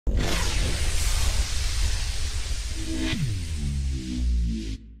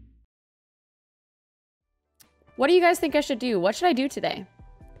What do you guys think I should do? What should I do today?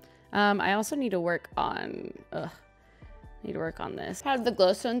 I also need to work on, need to work on this. How did the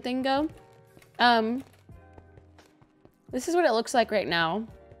glowstone thing go? This is what it looks like right now.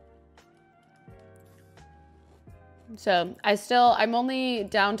 So I'm only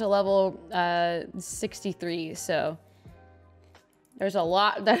down to level 63, so there's a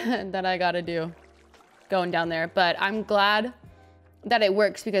lot that I gotta do going down there, but I'm glad that it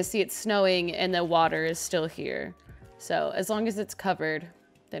works because see, it's snowing and the water is still here. So as long as it's covered,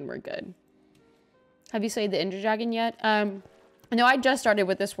 then we're good. Have you slayed the Ender Dragon yet? No, I just started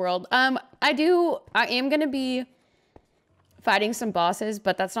with this world. I am gonna be fighting some bosses,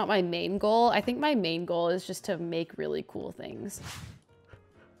 but that's not my main goal. I think my main goal is just to make really cool things.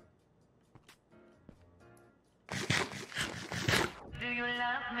 Do you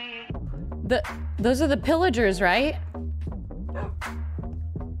love me? Those are the Pillagers, right?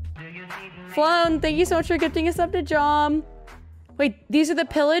 Flown, thank you so much for gifting us up to Jom. Wait, these are the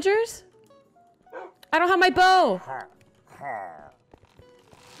Pillagers? I don't have my bow.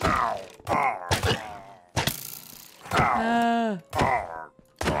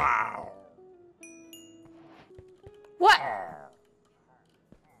 What?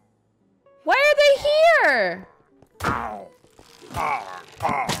 Why are they here?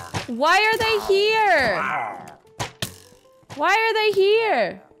 Why are they here? Why are they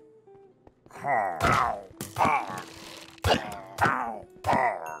here?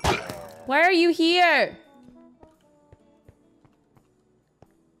 Why are you here?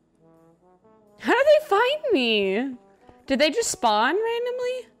 How did they find me? Did they just spawn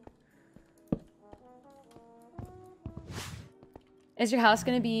randomly? Is your house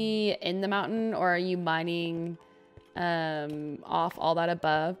gonna be in the mountain or are you mining off all that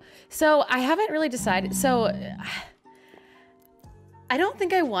above? So I haven't really decided. So I don't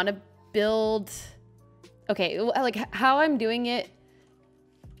think I want to build. Okay, like how I'm doing it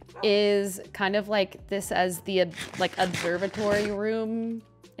is kind of like this as the like observatory room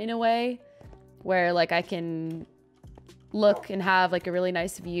in a way, where like I can look and have like a really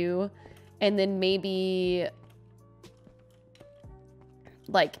nice view, and then maybe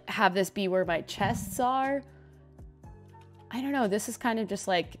like have this be where my chests are. I don't know, this is kind of just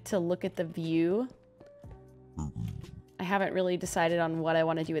like to look at the view. I haven't really decided on what I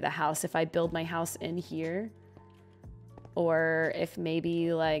want to do with the house, if I build my house in here or if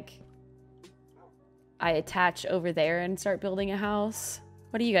maybe like I attach over there and start building a house.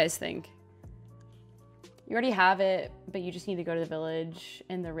 What do you guys think? You already have it, but you just need to go to the village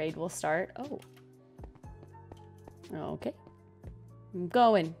and the raid will start. Oh. Okay. I'm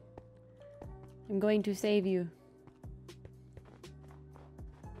going. I'm going to save you.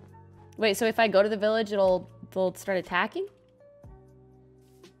 Wait, so if I go to the village, they'll start attacking?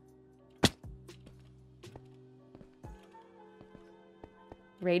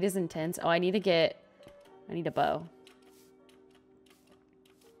 Raid is intense. Oh, I need a bow.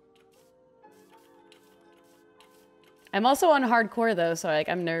 I'm also on hardcore though, so like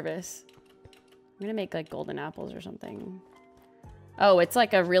I'm nervous. I'm gonna make like golden apples or something. Oh, it's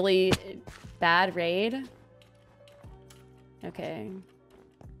like a really bad raid? Okay.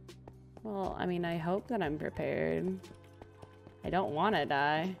 Well, I mean, I hope that I'm prepared. I don't want to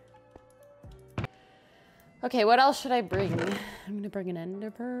die. Okay, what else should I bring? I'm gonna bring an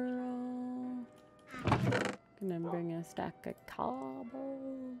ender pearl. Gonna bring a stack of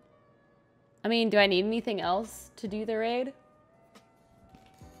cobble. I mean, do I need anything else to do the raid?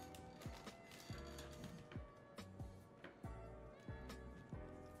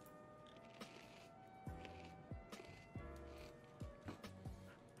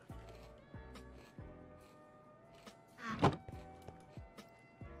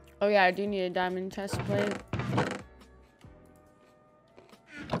 Oh yeah, I do need a diamond chest plate.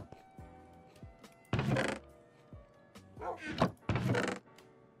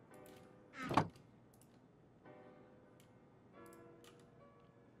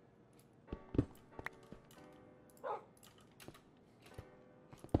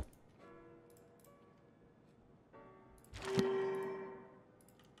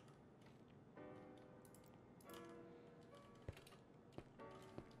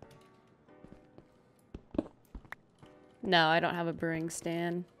 No, I don't have a brewing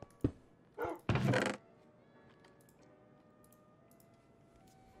stand.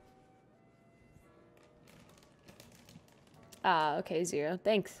 Ah, okay, 0.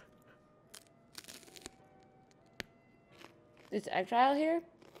 Thanks. Is Exile here?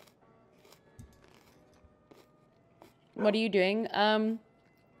 What are you doing?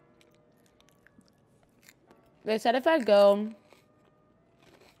 They said if I go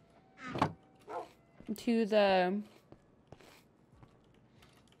to the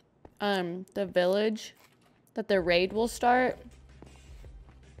village that the raid will start,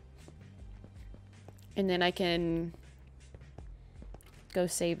 and then I can go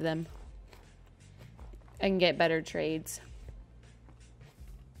save them and get better trades.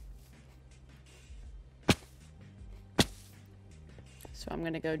 So I'm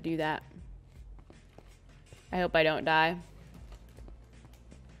gonna go do that. I hope I don't die.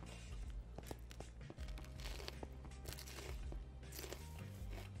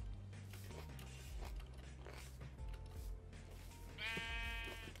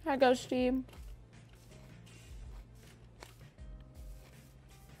 Hi, Ghosty.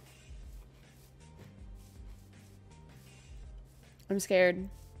 I'm scared.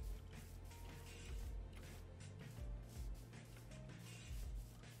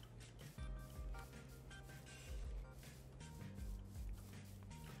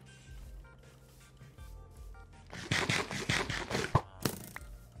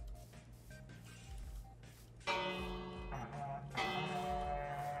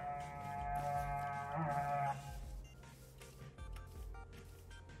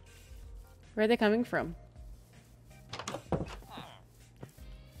 Where are they coming from?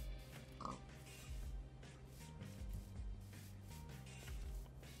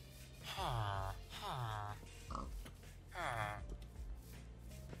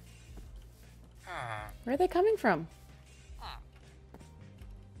 Where are they coming from?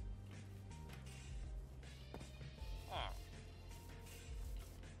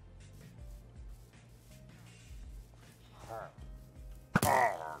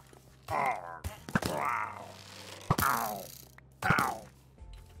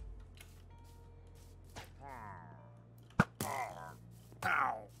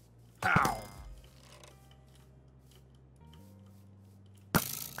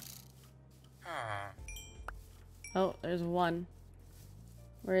 Oh, there's one.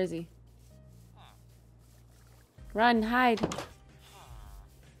 Where is he? Run, hide.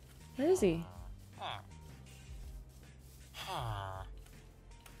 Where is he?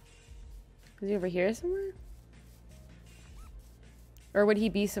 Is he over here somewhere? Or would he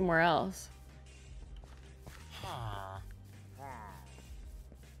be somewhere else?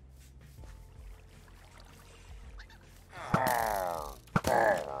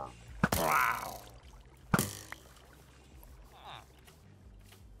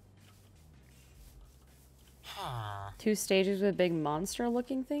 Two stages with big monster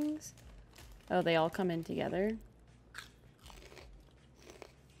looking things? Oh, they all come in together.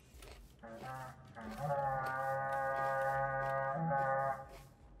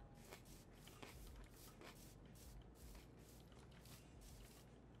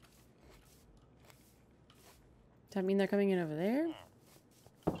 Does that mean they're coming in over there?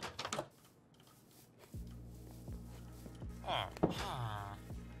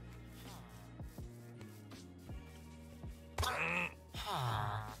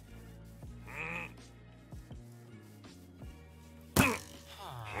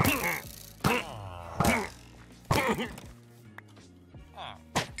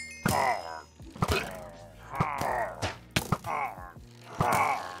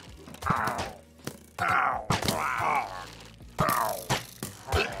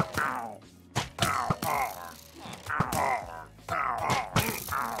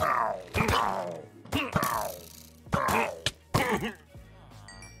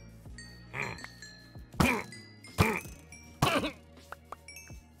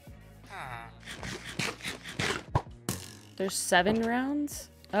 There's 7 rounds?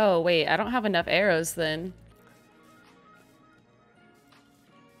 Oh, wait. I don't have enough arrows then.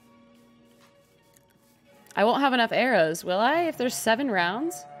 I won't have enough arrows, will I? If there's 7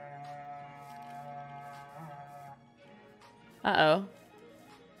 rounds? Uh-oh.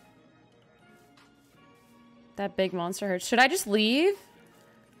 That big monster hurts. Should I just leave?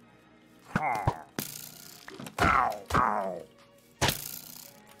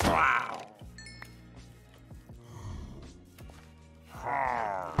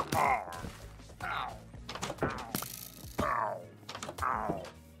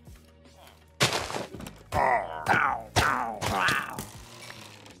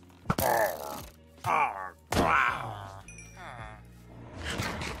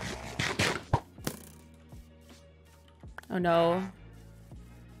 Oh no.